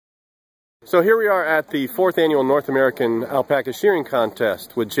So here we are at the 4th annual North American Alpaca Shearing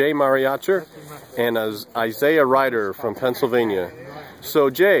Contest with Jay Mariacher and Isaiah Ryder from Pennsylvania. So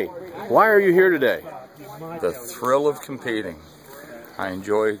Jay, why are you here today? The thrill of competing. I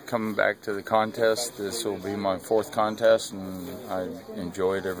enjoy coming back to the contest. This will be my 4th contest and I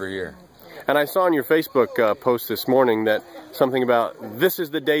enjoy it every year. And I saw on your Facebook post this morning that something about this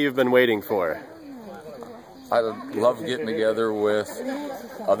is the day you've been waiting for. I love getting together with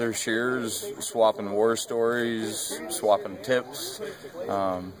other shearers, swapping war stories, swapping tips,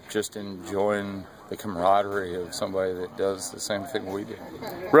 just enjoying the camaraderie of somebody that does the same thing we do.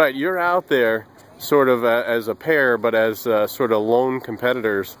 Right, you're out there sort of as a pair, but as sort of lone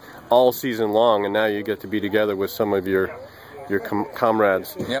competitors all season long, and now you get to be together with some of your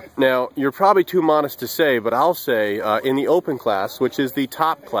comrades. Yep. Now, you're probably too modest to say, but I'll say in the open class, which is the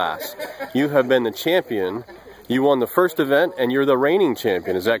top class, you have been the champion. You won the first event, and you're the reigning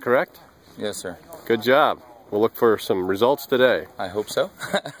champion. Is that correct? Yes, sir. Good job. We'll look for some results today. I hope so.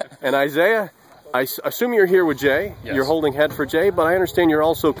 And Isaiah, I assume you're here with Jay. Yes. You're holding head for Jay, but I understand you're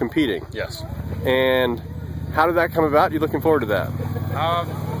also competing. Yes. And how did that come about? You looking forward to that?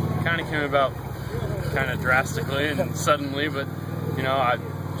 Kind of came about kind of drastically and suddenly, but you know, I've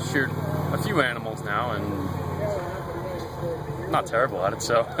sheared a few animals now and not terrible at it,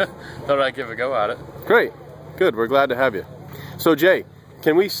 so thought I'd give a go at it. Great. Good. We're glad to have you. So Jay,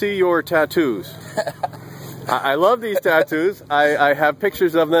 can we see your tattoos? I love these tattoos. I have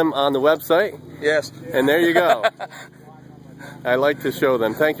pictures of them on the website. Yes. And there you go. I like to show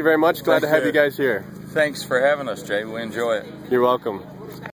them. Thank you very much. Glad to have you guys here. Thanks for having us, Jay. We enjoy it. You're welcome.